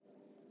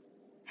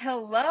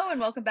Hello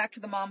and welcome back to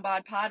the Mom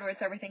Bod Pod, where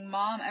it's everything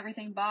mom,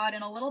 everything bod,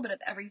 and a little bit of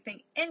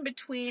everything in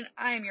between.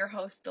 I am your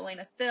host,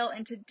 Delana Thill,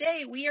 and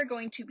today we are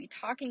going to be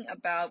talking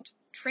about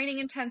training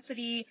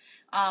intensity,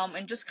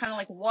 and just kind of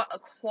like what a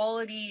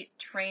quality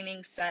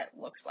training set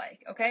looks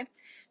like, okay?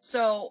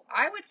 So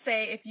I would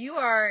say if you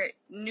are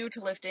new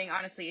to lifting,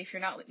 honestly, if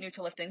you're not new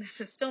to lifting,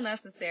 this is still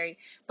necessary,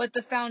 but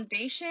the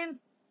foundation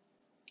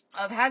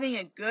of having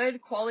a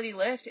good quality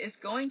lift is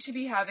going to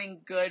be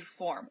having good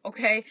form,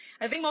 okay?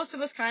 I think most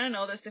of us kind of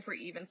know this if we're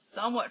even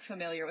somewhat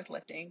familiar with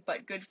lifting,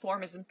 but good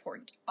form is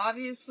important.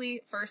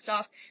 Obviously, first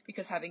off,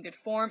 because having good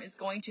form is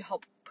going to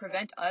help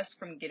prevent us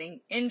from getting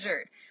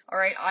injured. All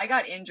right, I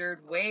got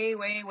injured way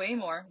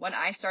more when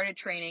I started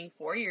training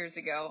 4 years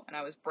ago, and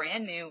I was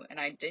brand new and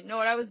I didn't know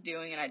what I was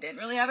doing and I didn't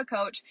really have a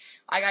coach.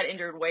 I got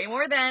injured way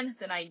more then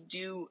than I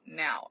do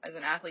now as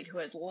an athlete who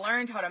has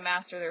learned how to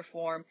master their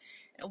form,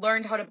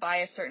 learned how to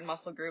bias certain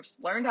muscle groups,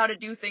 learned how to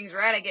do things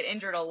right. I get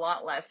injured a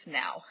lot less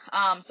now.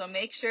 So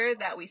make sure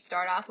that we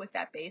start off with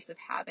that base of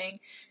having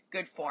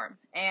good form.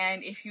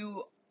 And if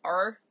you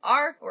are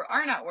or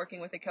are not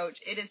working with a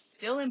coach, it is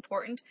still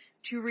important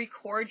to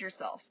record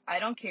yourself. I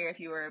don't care if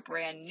you are a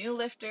brand new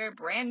lifter,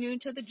 brand new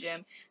to the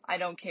gym. I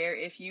don't care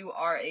if you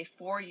are a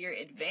 4-year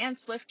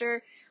advanced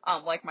lifter,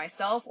 like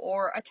myself,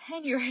 or a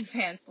 10-year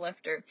advanced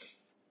lifter.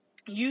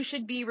 You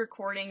should be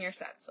recording your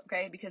sets,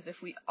 okay? Because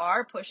if we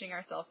are pushing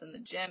ourselves in the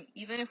gym,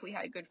 even if we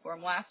had good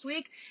form last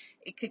week,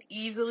 it could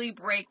easily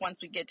break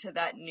once we get to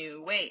that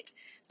new weight.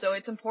 So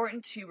it's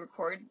important to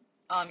record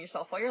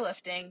yourself while you're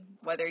lifting,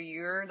 whether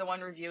you're the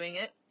one reviewing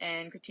it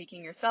and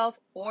critiquing yourself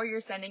or you're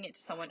sending it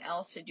to someone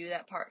else to do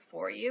that part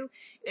for you.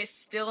 It's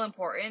still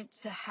important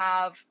to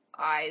have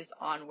eyes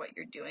on what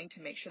you're doing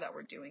to make sure that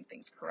we're doing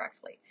things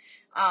correctly.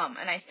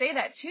 And I say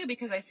that too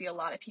because I see a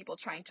lot of people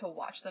trying to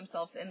watch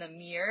themselves in the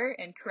mirror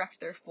and correct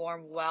their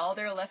form while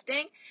they're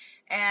lifting.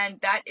 And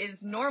that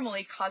is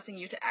normally causing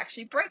you to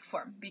actually break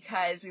form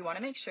because we want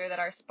to make sure that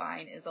our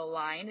spine is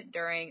aligned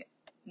during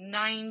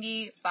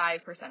 95%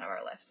 of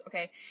our lifts,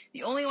 okay?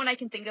 The only one I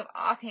can think of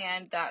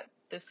offhand that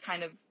this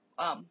kind of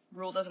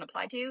rule doesn't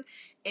apply to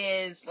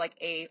is like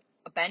a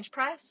bench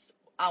press,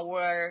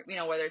 where,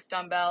 whether it's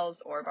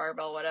dumbbells or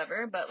barbell,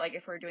 whatever, but like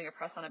if we're doing a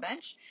press on a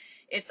bench,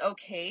 it's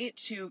okay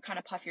to kind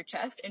of puff your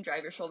chest and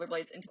drive your shoulder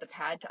blades into the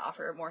pad to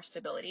offer more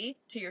stability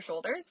to your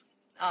shoulders,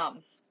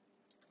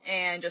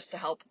 and just to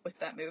help with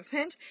that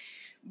movement.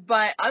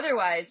 But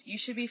otherwise, you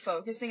should be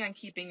focusing on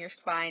keeping your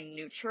spine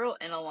neutral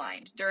and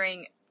aligned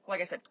during,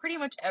 like I said, pretty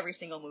much every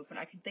single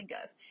movement I can think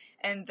of.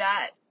 And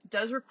that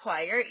does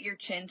require your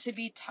chin to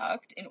be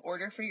tucked in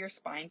order for your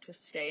spine to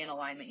stay in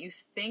alignment. You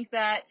think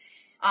that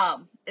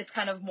it's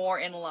kind of more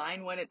in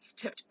line when it's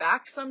tipped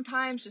back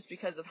sometimes just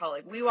because of how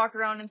like we walk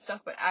around and stuff,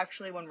 but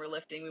actually when we're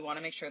lifting, we want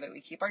to make sure that we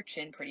keep our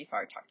chin pretty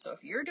far tucked. So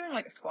if you're doing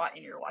like a squat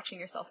and you're watching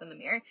yourself in the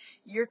mirror,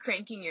 you're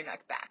cranking your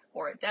neck back,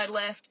 or a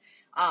deadlift,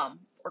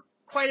 or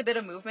quite a bit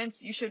of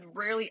movements, you should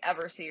rarely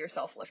ever see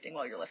yourself lifting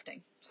while you're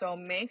lifting. So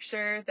make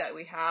sure that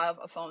we have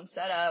a phone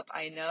set up.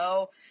 I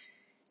know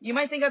you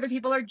might think other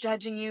people are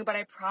judging you, but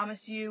I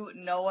promise you,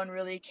 no one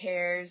really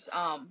cares.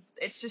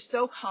 It's just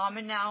so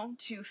common now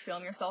to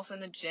film yourself in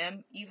the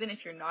gym, even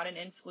if you're not an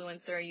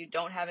influencer, you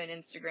don't have an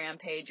Instagram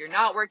page, you're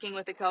not working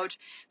with a coach.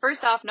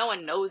 First off, no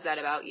one knows that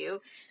about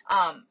you.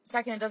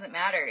 Second, it doesn't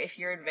matter if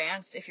you're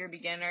advanced, if you're a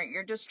beginner,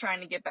 you're just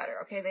trying to get better,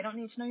 okay? They don't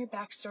need to know your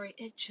backstory.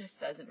 It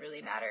just doesn't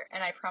really matter.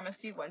 And I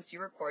promise you, once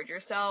you record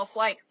yourself,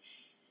 like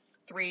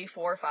 3,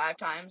 4, 5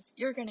 times,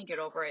 you're going to get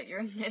over it.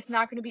 It's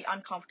not going to be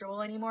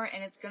uncomfortable anymore,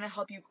 and it's going to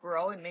help you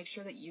grow and make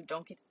sure that you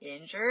don't get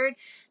injured.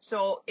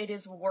 So it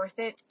is worth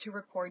it to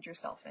record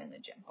yourself in the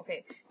gym.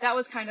 Okay, that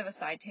was kind of a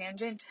side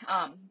tangent,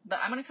 but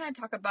I'm going to kind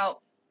of talk about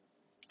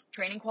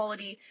training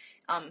quality.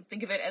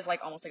 Think of it as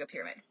like almost like a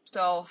pyramid.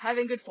 So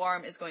having good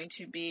form is going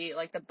to be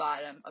like the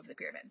bottom of the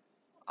pyramid.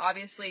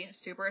 Obviously,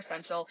 super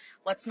essential.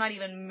 Let's not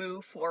even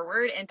move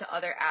forward into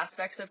other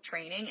aspects of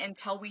training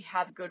until we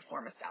have good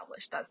form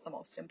established. That's the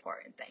most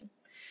important thing.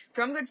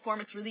 From good form,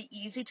 it's really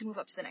easy to move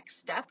up to the next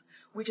step,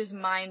 which is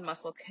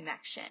mind-muscle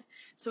connection.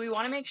 So we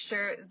want to make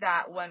sure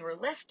that when we're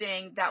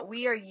lifting, that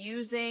we are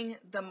using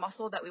the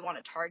muscle that we want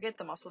to target,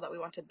 the muscle that we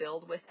want to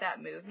build with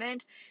that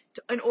movement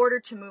in order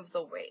to move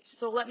the weight.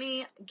 So let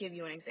me give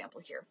you an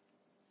example here.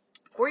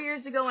 4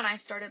 years ago when I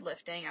started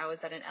lifting, I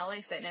was at an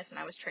LA Fitness and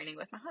I was training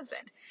with my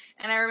husband.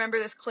 And I remember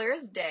this clear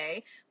as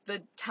day,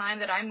 the time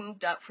that I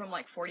moved up from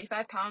like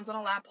 45 pounds on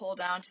a lat pull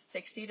down to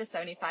 60 to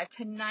 75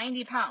 to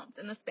 90 pounds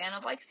in the span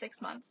of like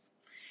 6 months.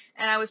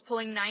 And I was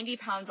pulling 90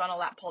 pounds on a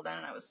lat pull down,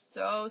 and I was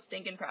so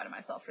stinking proud of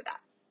myself for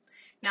that.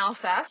 Now,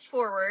 fast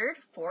forward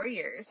 4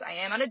 years, I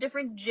am at a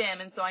different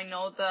gym, and so I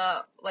know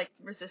the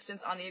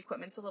resistance on the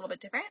equipment's a little bit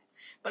different,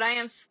 but I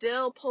am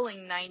still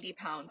pulling 90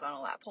 pounds on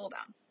a lat pull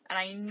down. And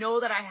I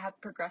know that I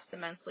have progressed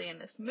immensely in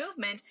this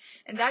movement,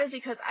 and that is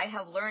because I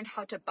have learned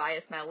how to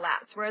bias my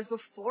lats. Whereas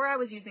before I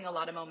was using a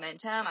lot of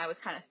momentum, I was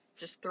kind of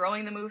just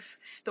throwing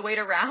the weight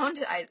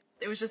around.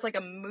 It was just like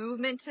a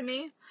movement to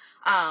me.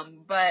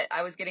 But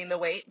I was getting the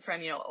weight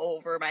from,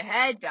 over my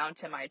head down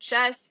to my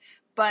chest.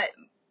 But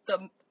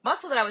the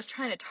muscle that I was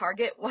trying to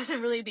target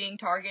wasn't really being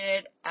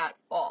targeted at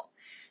all.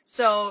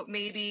 So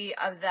maybe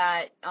of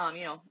that,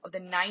 of the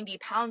 90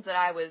 pounds that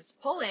I was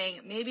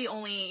pulling, maybe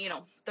only,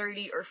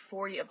 30 or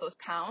 40 of those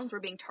pounds were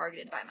being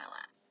targeted by my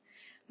lats.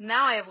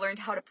 Now I have learned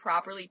how to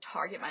properly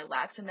target my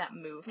lats in that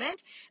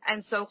movement.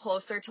 And so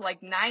closer to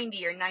like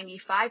 90 or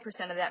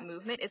 95% of that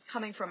movement is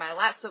coming from my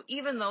lats. So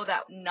even though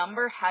that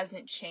number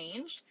hasn't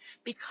changed,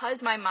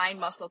 because my mind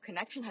muscle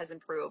connection has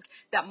improved,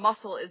 that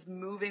muscle is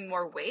moving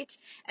more weight.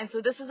 And so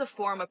this is a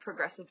form of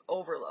progressive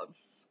overload.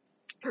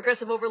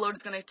 Progressive overload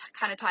is going to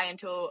kind of tie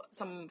into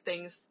some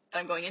things that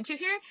I'm going into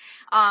here.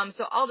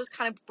 So I'll just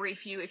kind of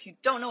brief you. If you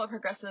don't know what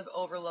progressive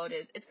overload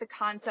is, it's the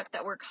concept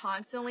that we're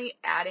constantly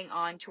adding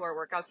on to our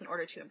workouts in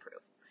order to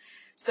improve.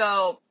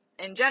 So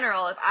in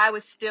general, if I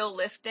was still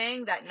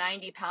lifting that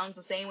 90 pounds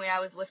the same way I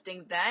was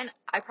lifting then,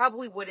 I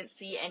probably wouldn't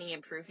see any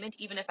improvement,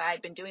 even if I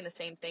had been doing the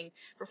same thing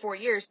for 4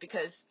 years,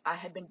 because I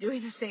had been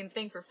doing the same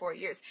thing for 4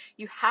 years.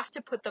 You have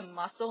to put the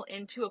muscle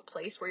into a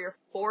place where you're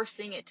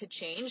forcing it to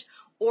change,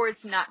 or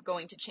it's not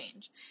going to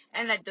change.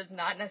 And that does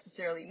not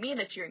necessarily mean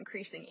that you're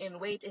increasing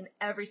in weight in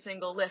every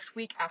single lift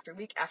week after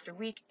week after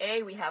week.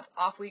 We have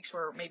off weeks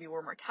where maybe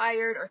we're more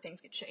tired or things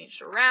get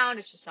changed around.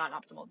 It's just not an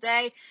optimal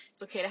day.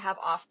 It's okay to have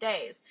off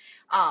days.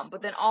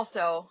 But then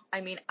also,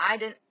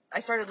 I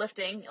started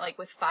lifting like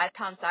with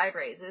 5-pound side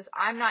raises.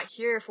 I'm not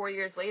here 4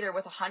 years later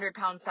with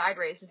 100-pound side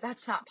raises.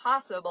 That's not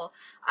possible.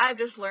 I've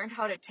just learned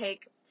how to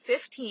take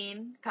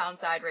 15-pound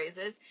side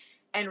raises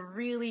and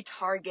really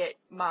target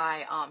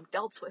my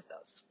delts with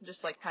those.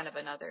 Just like kind of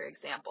another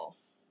example.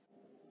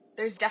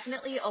 There's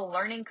definitely a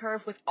learning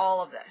curve with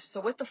all of this.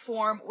 So with the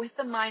form, with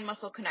the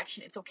mind-muscle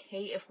connection, it's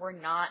okay if we're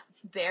not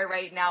there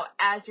right now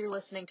as you're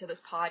listening to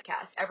this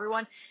podcast.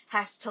 Everyone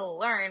has to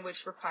learn,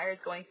 which requires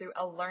going through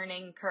a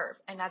learning curve,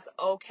 and that's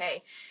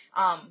okay.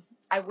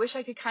 I wish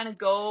I could kind of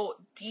go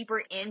deeper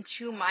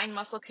into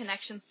mind-muscle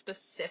connection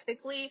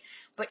specifically,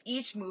 but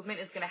each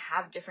movement is going to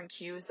have different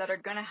cues that are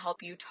going to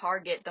help you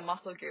target the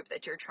muscle group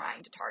that you're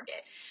trying to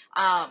target.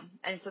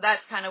 And so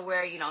that's kind of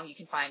where, you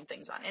can find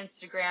things on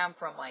Instagram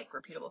from like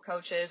reputable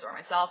coaches or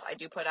myself. I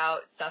do put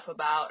out stuff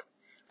about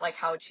like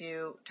how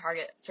to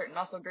target certain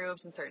muscle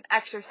groups and certain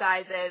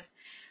exercises.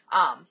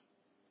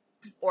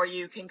 Or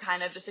you can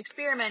kind of just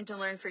experiment and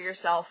learn for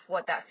yourself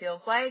what that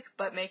feels like,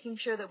 but making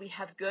sure that we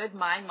have good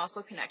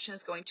mind-muscle connection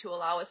is going to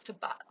allow us to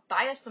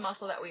bias the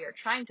muscle that we are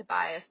trying to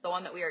bias, the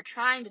one that we are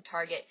trying to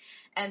target,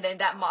 and then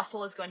that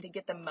muscle is going to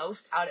get the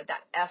most out of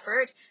that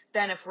effort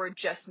than if we're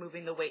just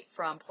moving the weight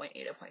from point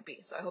A to point B.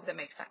 So I hope that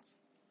makes sense.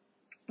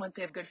 Once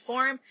we have good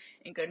form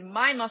and good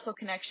mind-muscle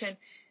connection,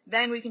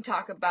 then we can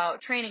talk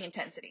about training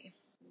intensity.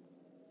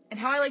 And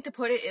how I like to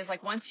put it is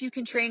like once you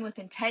can train with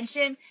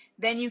intention,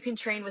 then you can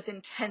train with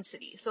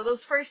intensity. So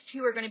those first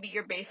two are going to be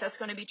your base. That's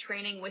going to be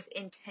training with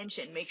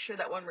intention. Make sure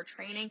that when we're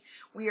training,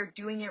 we are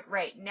doing it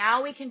right.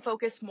 Now we can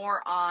focus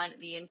more on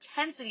the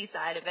intensity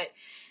side of it.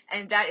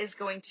 And that is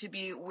going to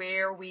be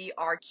where we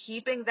are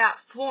keeping that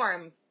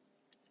form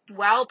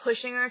while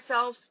pushing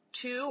ourselves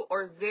to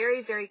or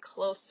very, very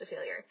close to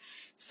failure.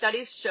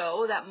 Studies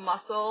show that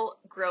muscle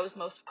grows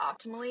most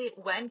optimally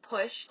when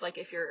pushed, like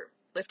if you're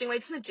lifting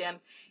weights in the gym,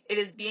 it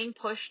is being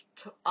pushed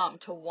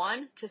to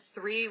 1 to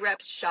 3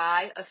 reps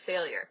shy of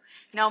failure.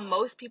 Now,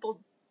 most people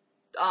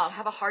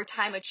have a hard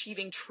time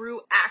achieving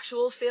true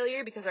actual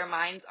failure because our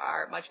minds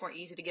are much more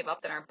easy to give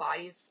up than our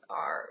bodies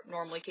are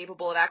normally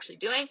capable of actually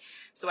doing.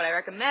 So what I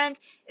recommend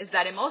is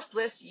that in most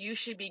lifts, you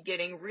should be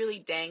getting really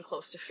dang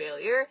close to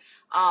failure,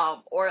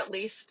 or at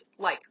least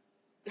like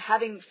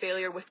having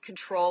failure with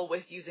control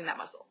with using that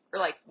muscle, or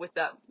like with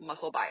the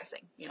muscle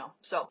biasing,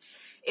 So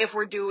if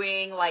we're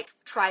doing like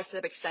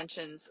tricep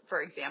extensions,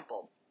 for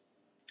example,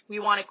 we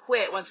want to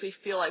quit once we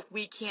feel like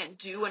we can't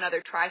do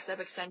another tricep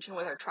extension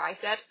with our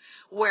triceps,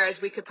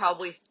 whereas we could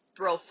probably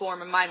throw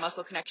form and mind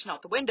muscle connection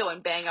out the window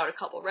and bang out a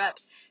couple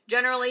reps.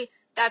 Generally,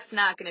 that's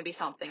not going to be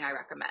something I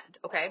recommend,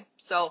 okay?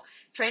 So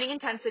training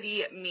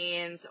intensity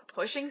means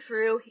pushing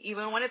through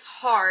even when it's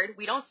hard.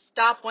 We don't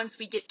stop once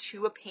we get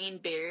to a pain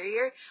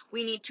barrier.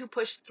 We need to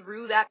push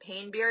through that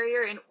pain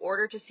barrier in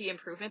order to see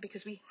improvement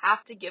because we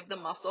have to give the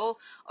muscle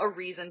a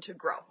reason to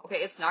grow, okay?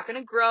 It's not going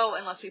to grow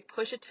unless we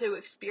push it to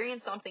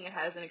experience something it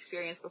hasn't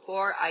experienced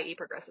before, i.e.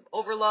 progressive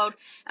overload,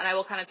 and I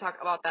will kind of talk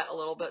about that a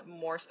little bit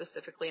more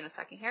specifically in a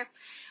second here.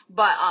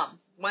 But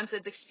once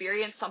it's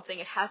experienced something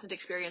it hasn't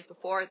experienced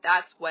before,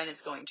 that's when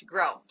it's going to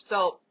grow.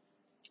 So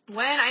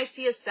when I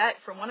see a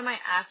set from one of my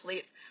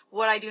athletes,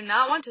 what I do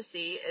not want to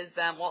see is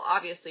them, well,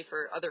 obviously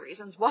for other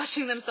reasons,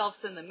 watching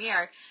themselves in the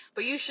mirror,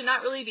 but you should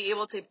not really be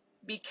able to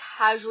be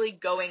casually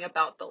going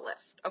about the lift,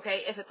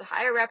 okay? If it's a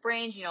higher rep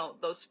range,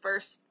 those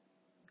first,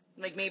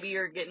 like maybe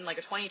you're getting like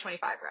a 20,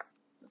 25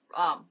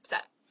 rep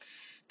set.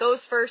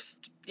 Those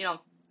first,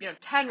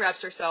 10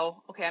 reps or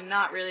so, okay, I'm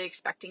not really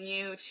expecting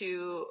you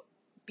to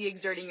be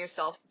exerting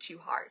yourself too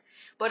hard.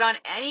 But on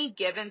any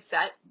given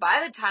set,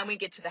 by the time we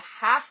get to the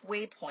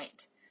halfway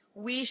point,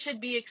 we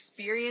should be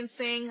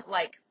experiencing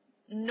like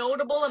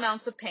notable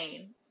amounts of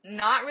pain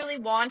not really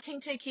wanting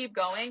to keep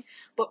going,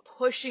 but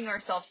pushing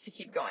ourselves to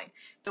keep going.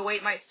 The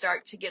weight might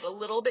start to get a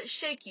little bit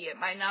shaky. It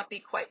might not be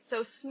quite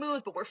so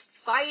smooth, but we're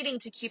fighting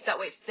to keep that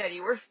weight steady.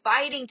 We're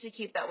fighting to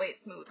keep that weight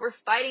smooth. We're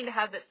fighting to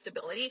have that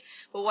stability.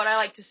 But what I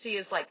like to see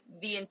is like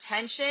the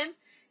intention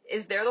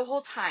is there the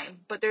whole time,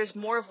 but there's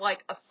more of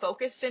like a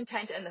focused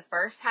intent in the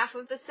first half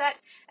of the set,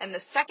 and the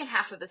second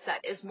half of the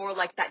set is more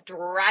like that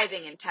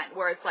driving intent,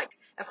 where it's like,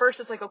 at first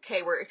it's like,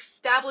 okay, we're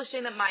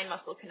establishing the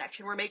mind-muscle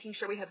connection, we're making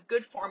sure we have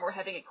good form, we're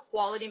having a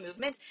quality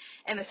movement,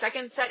 and the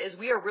second set is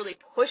we are really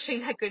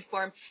pushing that good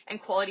form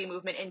and quality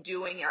movement and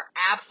doing our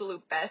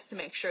absolute best to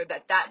make sure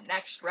that that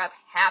next rep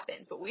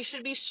happens. But we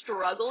should be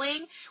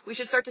struggling, we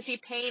should start to see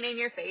pain in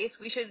your face,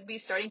 we should be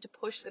starting to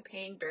push the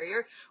pain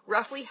barrier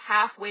roughly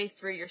halfway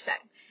through your set.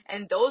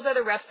 And those are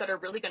the reps that are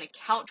really going to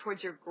count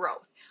towards your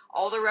growth.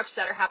 All the reps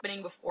that are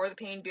happening before the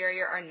pain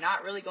barrier are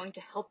not really going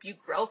to help you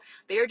grow.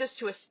 They are just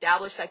to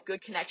establish that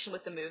good connection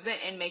with the movement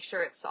and make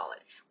sure it's solid.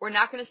 We're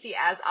not going to see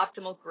as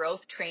optimal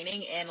growth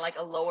training in like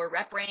a lower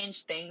rep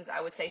range, things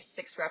I would say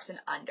 6 reps and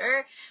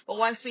under. But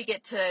once we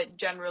get to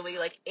generally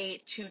like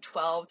 8 to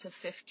 12 to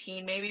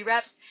 15 maybe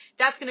reps,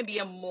 that's going to be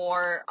a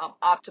more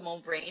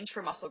optimal range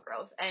for muscle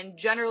growth. And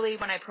generally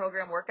when I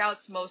program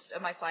workouts, most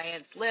of my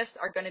clients' lifts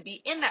are going to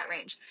be in that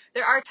range.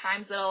 There are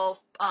times that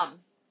I'll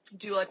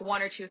do like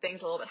 1 or 2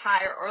 things a little bit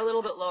higher or a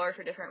little bit lower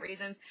for different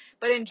reasons.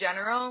 But in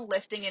general,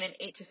 lifting in an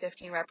 8 to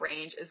 15 rep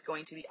range is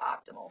going to be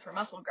optimal for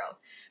muscle growth.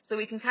 So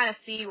we can kind of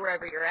see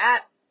wherever you're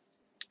at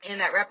in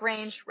that rep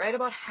range, right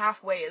about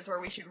halfway is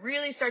where we should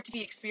really start to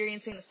be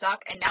experiencing the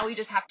suck. And now we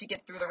just have to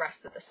get through the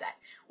rest of the set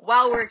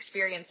while we're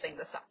experiencing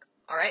the suck.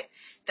 All right.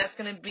 That's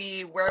going to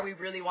be where we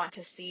really want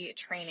to see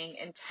training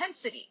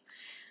intensity.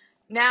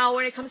 Now,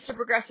 when it comes to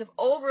progressive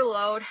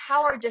overload,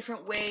 how are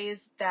different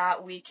ways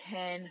that we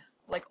can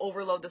like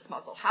overload this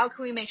muscle? How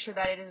can we make sure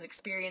that it is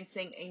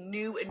experiencing a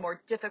new and more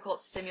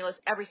difficult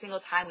stimulus every single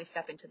time we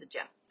step into the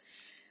gym?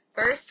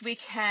 First, we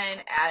can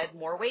add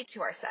more weight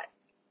to our set.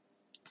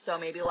 So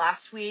maybe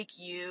last week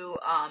you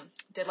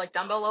did like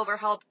dumbbell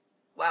overhead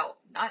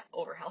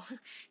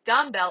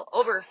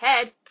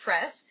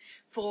press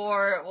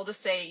for, we'll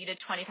just say you did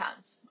 20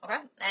 pounds, okay?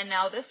 And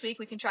now this week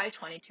we can try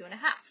 22 and a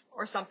half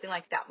or something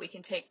like that. We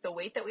can take the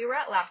weight that we were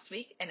at last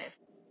week,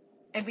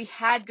 and we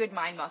had good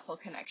mind-muscle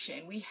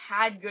connection, we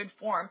had good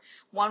form.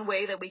 One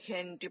way that we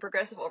can do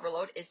progressive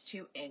overload is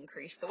to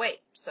increase the weight.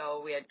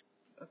 So we had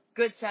a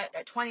good set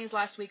at 20s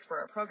last week for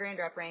a programmed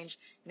rep range.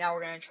 Now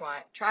we're going to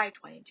try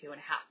 22 and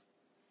a half.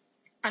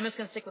 I'm just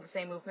going to stick with the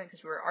same movement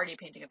because we're already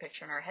painting a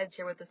picture in our heads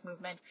here with this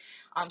movement.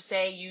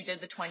 Say you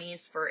did the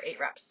 20s for 8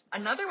 reps.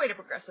 Another way to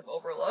progressive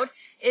overload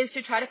is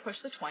to try to push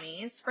the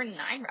 20s for 9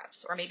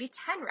 reps or maybe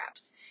 10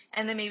 reps.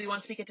 And then maybe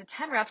once we get to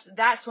 10 reps,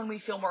 that's when we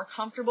feel more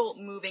comfortable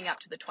moving up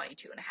to the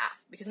 22 and a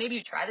half. Because maybe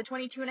you try the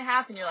 22 and a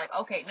half and you're like,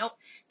 okay, nope,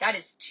 that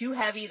is too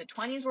heavy. The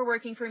 20s were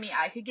working for me.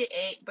 I could get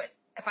 8, but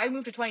if I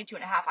move to 22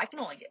 and a half, I can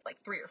only get like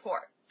 3 or 4.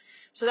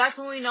 So that's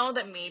when we know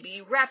that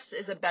maybe reps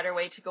is a better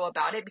way to go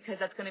about it, because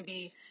that's going to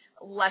be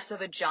less of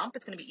a jump.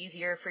 It's going to be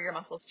easier for your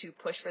muscles to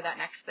push for that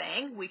next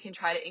thing. We can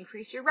try to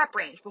increase your rep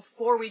range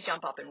before we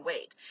jump up in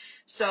weight.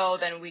 So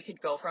then we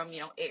could go from,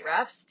 8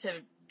 reps to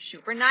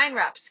shoot for 9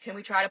 reps. Can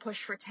we try to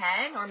push for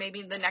 10? Or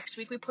maybe the next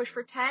week we push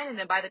for 10, and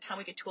then by the time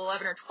we get to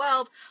 11 or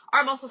 12,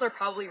 our muscles are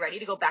probably ready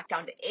to go back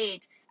down to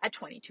 8 at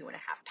 22 and a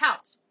half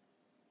pounds.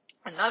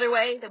 Another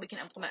way that we can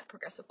implement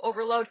progressive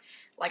overload,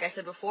 like I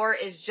said before,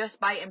 is just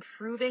by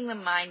improving the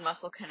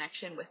mind-muscle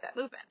connection with that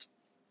movement.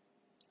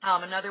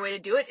 Another way to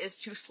do it is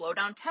to slow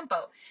down tempo.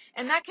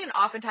 And that can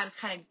oftentimes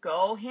kind of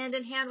go hand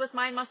in hand with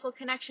mind-muscle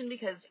connection,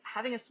 because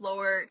having a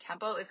slower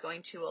tempo is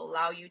going to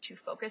allow you to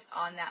focus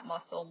on that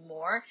muscle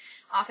more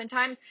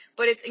oftentimes.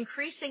 But it's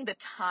increasing the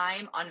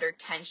time under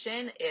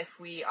tension if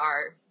we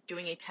are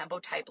doing a tempo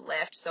type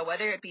lift. So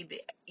whether it be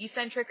the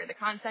eccentric or the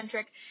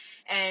concentric,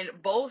 and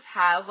both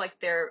have like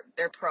their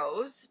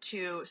pros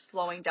to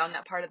slowing down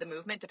that part of the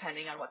movement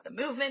depending on what the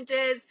movement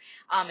is,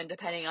 and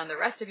depending on the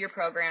rest of your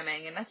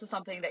programming. And this is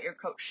something that your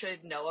coach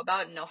should know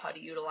about and know how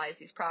to utilize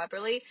these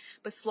properly.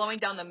 But slowing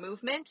down the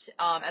movement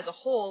as a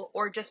whole,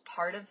 or just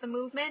part of the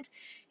movement,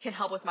 can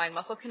help with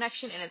mind-muscle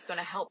connection, and it's going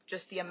to help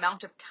just the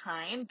amount of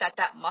time that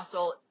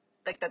muscle,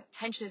 like the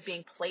tension is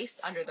being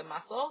placed under the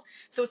muscle.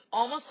 So it's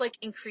almost like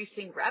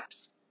increasing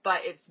reps,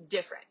 but it's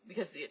different,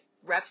 because the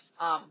reps,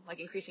 like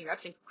increasing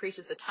reps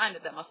increases the time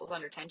that muscle is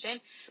under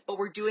tension, but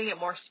we're doing it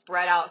more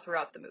spread out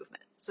throughout the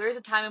movement. So there's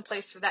a time and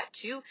place for that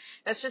too.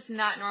 That's just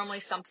not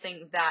normally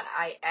something that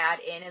I add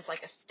in as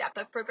like a step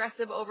of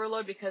progressive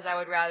overload, because I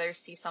would rather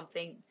see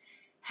something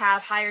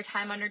have higher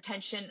time under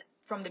tension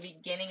from the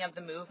beginning of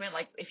the movement,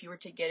 like if you were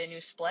to get a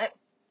new split.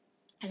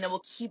 And then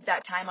we'll keep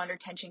that time under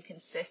tension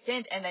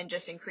consistent, and then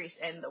just increase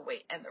in the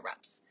weight and the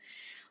reps.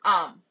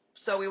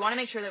 So we want to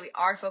make sure that we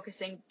are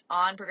focusing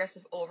on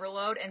progressive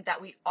overload and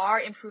that we are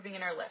improving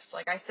in our lifts.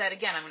 Like I said,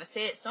 again, I'm going to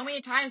say it so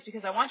many times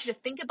because I want you to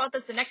think about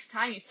this the next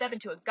time you step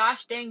into a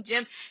gosh dang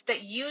gym,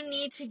 that you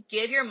need to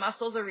give your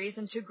muscles a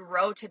reason to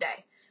grow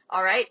today.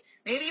 All right.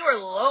 Maybe you are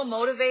low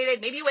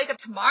motivated. Maybe you wake up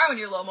tomorrow and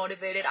you're low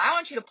motivated. I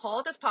want you to pull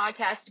out this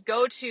podcast,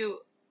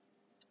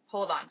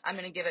 hold on, I'm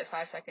going to give it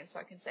 5 seconds so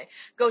I can say,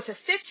 go to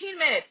 15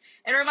 minutes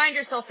and remind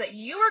yourself that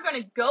you are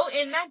going to go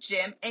in that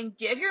gym and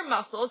give your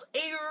muscles a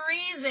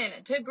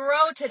reason to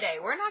grow today.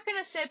 We're not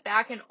going to sit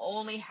back and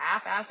only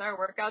half-ass our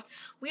workouts.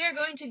 We are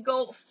going to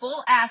go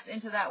full ass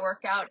into that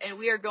workout, and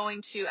we are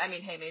going to,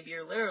 hey, maybe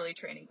you're literally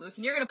training glutes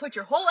and you're going to put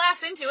your whole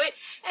ass into it,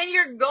 and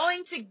you're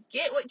going to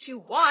get what you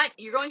want.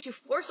 You're going to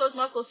force those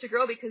muscles to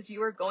grow because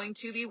you are going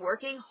to be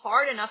working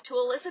hard enough to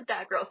elicit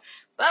that growth.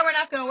 But we're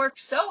not going to work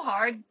so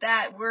hard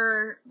that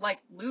we're like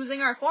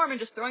losing our form and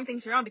just throwing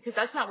things around, because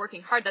that's not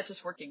working hard. That's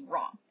just working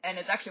wrong. And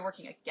it's actually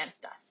working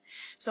against us.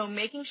 So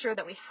making sure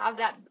that we have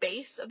that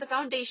base of the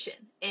foundation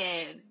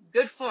in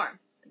good form,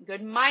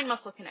 good mind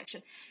muscle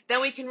connection,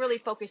 then we can really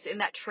focus in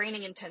that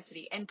training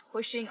intensity and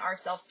pushing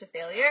ourselves to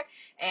failure.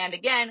 And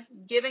again,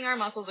 giving our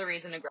muscles a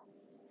reason to grow.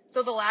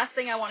 So the last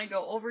thing I want to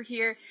go over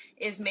here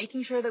is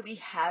making sure that we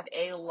have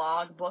a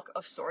log book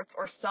of sorts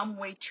or some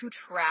way to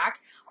track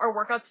our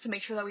workouts to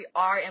make sure that we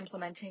are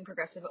implementing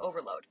progressive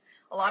overload.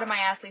 A lot of my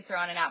athletes are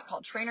on an app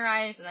called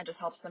Trainerize, and that just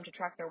helps them to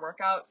track their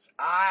workouts.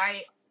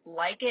 I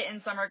like it in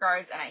some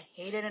regards and I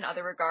hate it in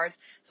other regards.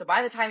 So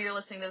by the time you're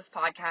listening to this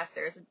podcast,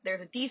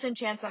 there's a decent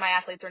chance that my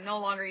athletes are no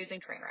longer using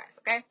Trainerize,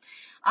 okay?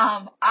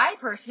 I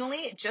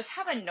personally just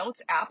have a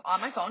notes app on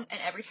my phone, and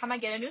every time I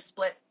get a new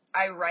split,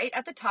 I write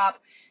at the top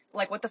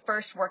like what the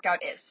first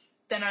workout is.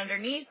 Then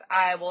underneath,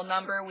 I will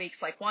number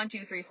weeks like 1,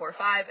 2, 3, 4,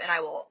 5, and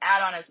I will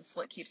add on as the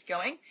split keeps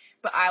going.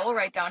 But I will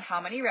write down how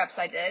many reps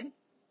I did,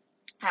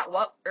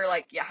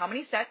 how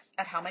many sets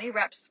at how many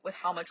reps with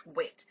how much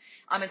weight.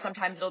 And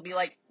sometimes it'll be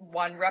like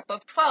 1 rep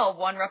of 12,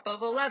 1 rep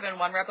of 11,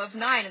 1 rep of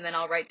 9, and then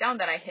I'll write down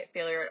that I hit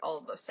failure at all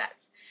of those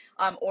sets.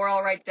 Or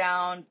I'll write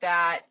down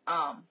that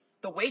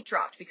the weight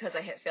dropped because I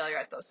hit failure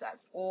at those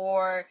sets,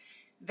 or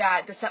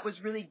that the set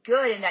was really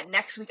good and that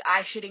next week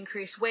I should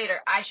increase weight or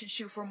I should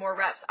shoot for more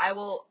reps. I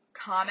will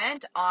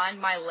comment on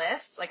my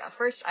lifts. Like at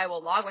first I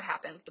will log what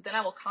happens, but then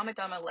I will comment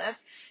on my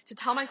lifts to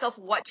tell myself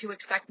what to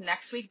expect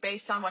next week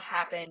based on what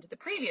happened the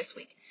previous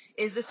week.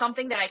 Is this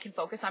something that I can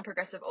focus on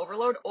progressive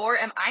overload, or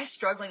am I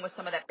struggling with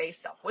some of that base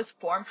stuff? Was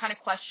form kind of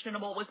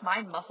questionable? Was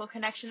mind muscle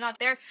connection not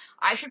there?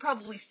 I should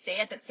probably stay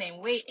at that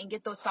same weight and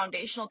get those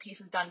foundational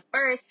pieces done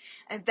first.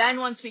 And then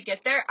once we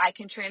get there, I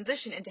can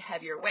transition into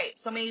heavier weight.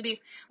 So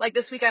maybe like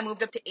this week I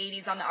moved up to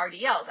 80s on the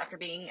RDLs after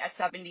being at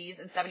 70s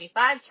and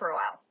 75s for a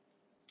while.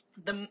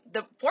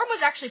 The form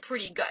was actually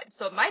pretty good.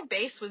 So my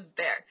base was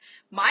there.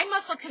 Mind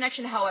muscle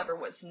connection, however,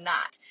 was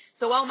not.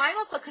 So while mind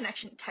muscle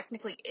connection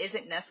technically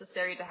isn't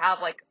necessary to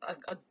have like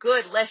a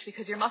good lift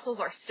because your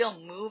muscles are still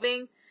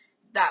moving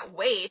that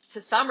weight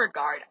to some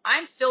regard,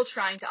 I'm still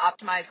trying to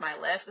optimize my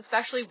lifts,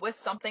 especially with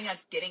something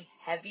that's getting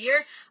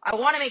heavier. I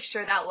want to make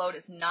sure that load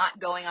is not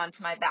going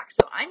onto my back.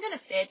 So I'm going to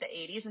stay at the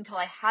 80s until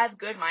I have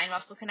good mind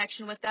muscle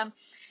connection with them,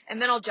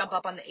 and then I'll jump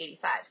up on the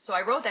 85s. So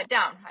I wrote that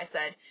down. I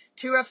said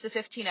 2 reps to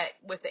 15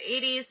 with the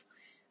 80s.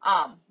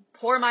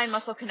 Poor mind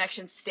muscle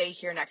connection, stay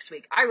here next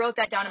week. I wrote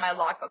that down in my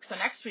logbook. So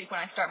next week when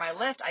I start my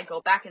lift, I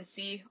go back and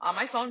see on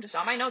my phone, just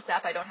on my notes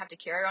app. I don't have to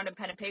carry around a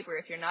pen and paper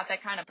if you're not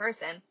that kind of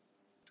person.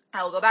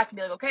 I will go back and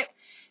be like, okay,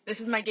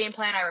 this is my game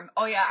plan.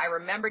 I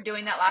remember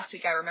doing that last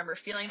week. I remember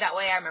feeling that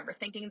way. I remember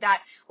thinking that.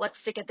 Let's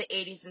stick at the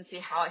 80s and see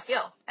how I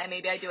feel. And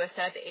maybe I do a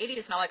set at the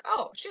 80s and I'm like,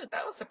 oh, shoot,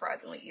 that was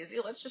surprisingly easy.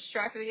 Let's just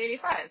try for the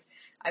 85s.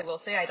 I will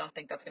say I don't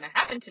think that's going to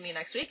happen to me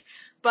next week,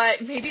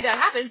 but maybe that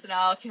happens, and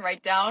I can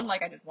write down,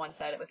 like I did 1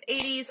 set with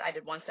 80s, I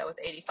did 1 set with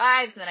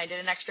 85s, and then I did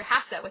an extra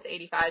half set with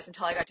 85s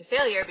until I got to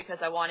failure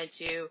because I wanted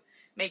to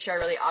make sure I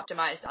really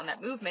optimized on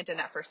that movement, and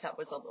that first set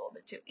was a little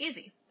bit too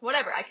easy.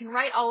 Whatever, I can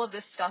write all of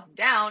this stuff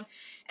down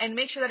and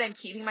make sure that I'm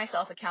keeping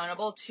myself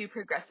accountable to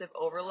progressive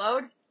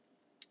overload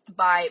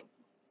by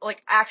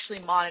actually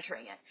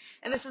monitoring it.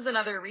 And this is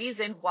another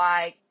reason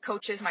why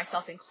coaches,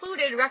 myself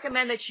included,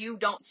 recommend that you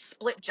don't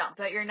split jump,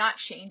 that you're not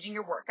changing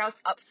your workouts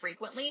up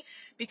frequently,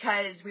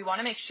 because we want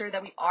to make sure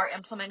that we are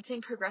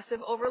implementing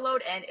progressive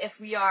overload. And if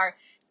we are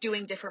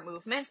doing different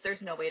movements,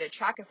 there's no way to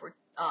track if we're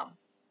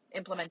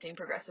implementing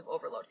progressive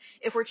overload.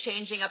 If we're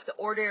changing up the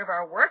order of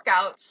our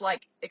workouts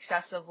like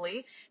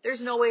excessively,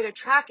 there's no way to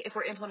track if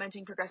we're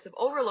implementing progressive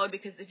overload,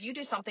 because if you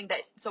do something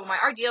so my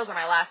RDLs are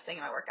my last thing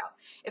in my workout.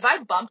 If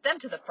I bump them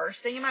to the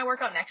first thing in my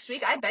workout next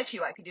week, I bet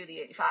you I could do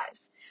the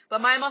 85s.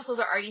 But my muscles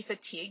are already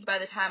fatigued by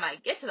the time I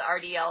get to the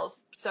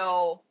RDLs,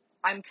 so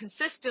I'm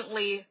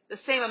consistently the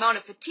same amount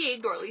of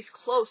fatigued, or at least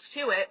close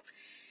to it.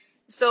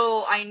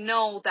 So I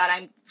know that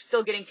I'm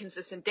still getting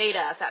consistent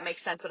data, if that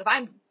makes sense. But if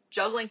I'm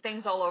juggling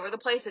things all over the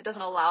place, it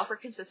doesn't allow for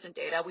consistent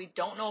data. We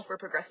don't know if we're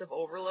progressive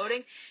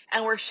overloading,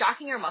 and we're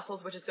shocking our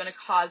muscles, which is going to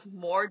cause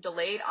more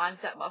delayed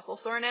onset muscle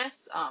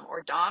soreness,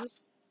 or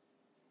DOMS,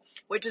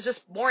 which is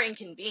just more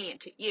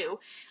inconvenient to you.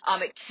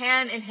 It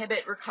can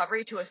inhibit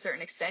recovery to a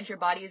certain extent. Your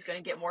body is going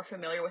to get more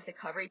familiar with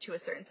recovery to a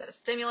certain set of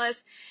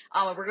stimulus.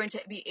 We're going to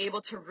be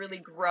able to really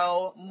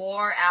grow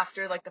more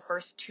after like the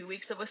first 2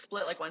 weeks of a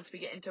split, like once we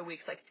get into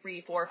weeks like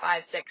 3, 4,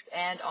 5, 6,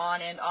 and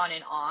on and on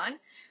and on.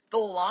 the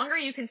longer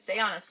you can stay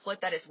on a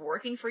split that is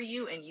working for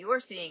you and you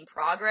are seeing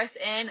progress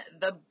in,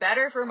 the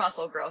better for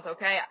muscle growth,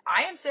 okay?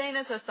 I am saying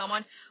this as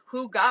someone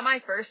who got my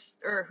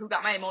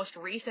most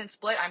recent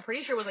split, I'm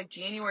pretty sure it was like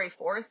January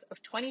 4th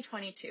of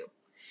 2022.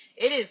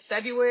 It is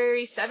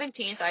February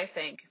 17th, I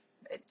think.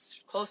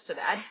 It's close to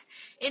that,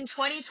 in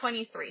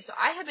 2023. So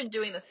I have been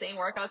doing the same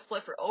workout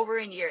split for over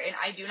a year, and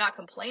I do not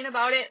complain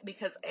about it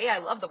because A, I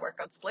love the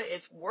workout split.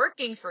 It's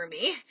working for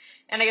me.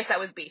 And I guess that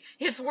was B.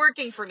 It's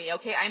working for me,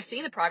 okay? I'm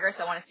seeing the progress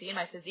I want to see in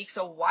my physique,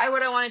 so why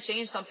would I want to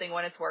change something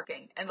when it's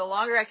working? And the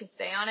longer I can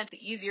stay on it, the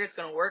easier it's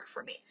going to work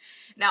for me.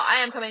 Now,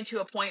 I am coming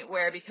to a point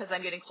where, because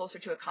I'm getting closer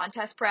to a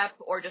contest prep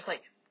or just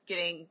like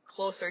getting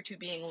closer to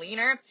being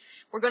leaner,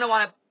 we're going to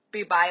want to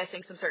be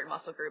biasing some certain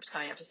muscle groups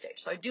coming up to stage.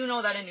 So I do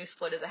know that a new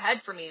split is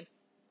ahead for me,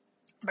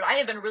 but I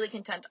have been really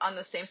content on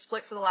the same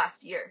split for the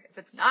last year. If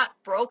it's not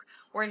broke,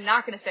 we're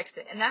not going to fix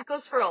it. And that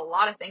goes for a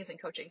lot of things in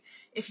coaching.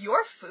 If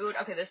your food,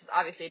 okay, this is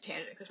obviously a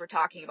tangent because we're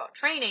talking about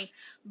training,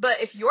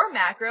 but if your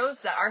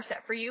macros that are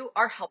set for you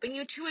are helping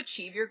you to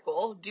achieve your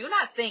goal, do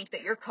not think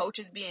that your coach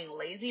is being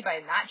lazy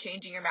by not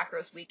changing your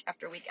macros week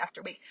after week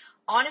after week.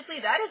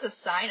 Honestly, that is a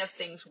sign of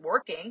things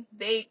working.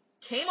 They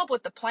came up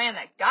with the plan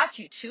that got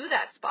you to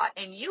that spot,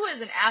 and you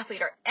as an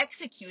athlete are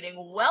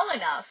executing well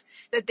enough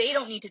that they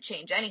don't need to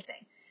change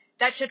anything.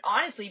 That should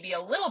honestly be a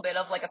little bit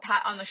of like a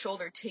pat on the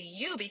shoulder to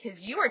you,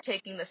 because you are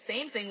taking the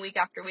same thing week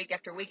after week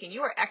after week and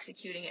you are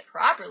executing it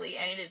properly,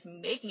 and it is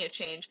making a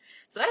change.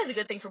 So that is a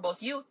good thing for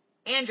both you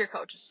and your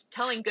coach, just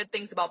telling good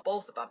things about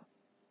both of them.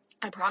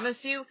 I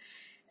promise you,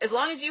 as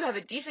long as you have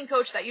a decent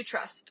coach that you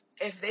trust,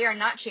 if they are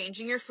not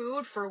changing your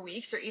food for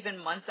weeks or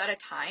even months at a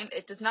time,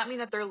 it does not mean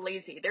that they're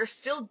lazy. They're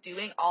still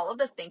doing all of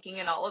the thinking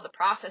and all of the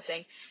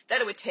processing that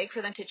it would take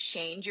for them to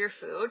change your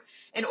food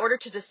in order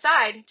to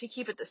decide to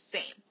keep it the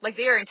same. Like,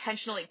 they are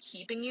intentionally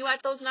keeping you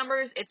at those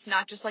numbers. It's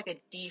not just like a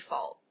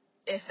default,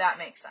 if that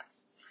makes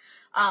sense.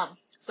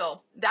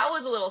 So that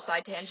was a little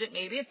side tangent.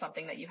 Maybe it's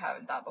something that you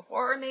haven't thought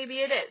before, or maybe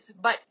it is.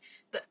 But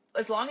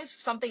as long as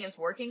something is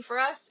working for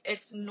us,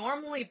 it's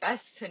normally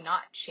best to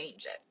not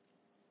change it.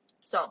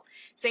 So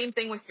same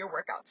thing with your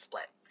workout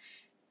split.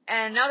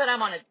 And now that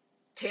I'm on a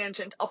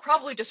tangent, I'll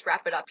probably just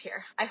wrap it up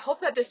here. I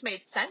hope that this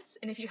made sense.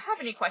 And if you have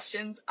any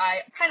questions, I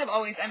kind of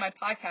always end my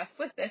podcast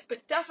with this,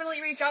 but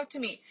definitely reach out to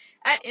me.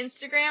 At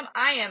Instagram,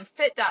 I am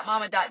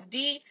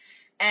fit.mama.d.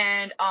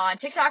 And on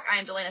TikTok, I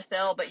am Delana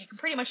Thill, but you can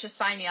pretty much just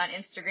find me on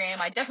Instagram.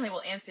 I definitely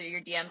will answer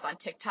your DMs on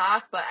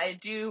TikTok, but I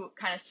do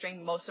kind of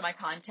string most of my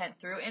content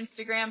through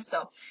Instagram.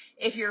 So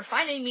if you're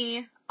finding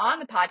me on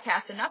the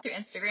podcast and not through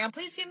Instagram,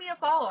 please give me a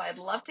follow. I'd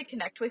love to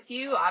connect with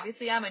you.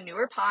 Obviously, I'm a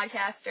newer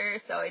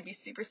podcaster, so it'd be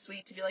super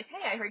sweet to be like,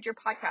 hey, I heard your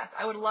podcast.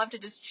 I would love to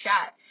just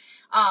chat.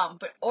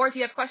 Or if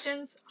you have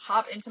questions,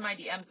 hop into my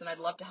DMs and I'd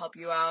love to help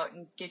you out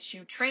and get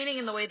you training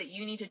in the way that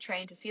you need to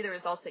train to see the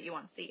results that you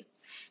want to see.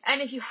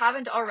 And if you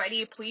haven't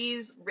already,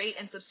 please rate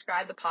and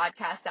subscribe the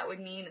podcast. That would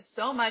mean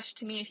so much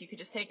to me if you could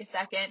just take a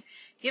second,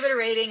 give it a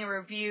rating, a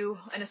review,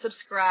 and a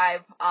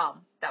subscribe.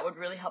 That would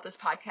really help this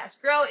podcast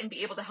grow and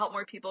be able to help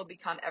more people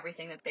become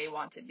everything that they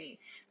want to be.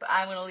 But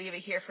I'm going to leave it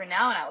here for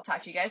now, and I will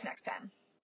talk to you guys next time.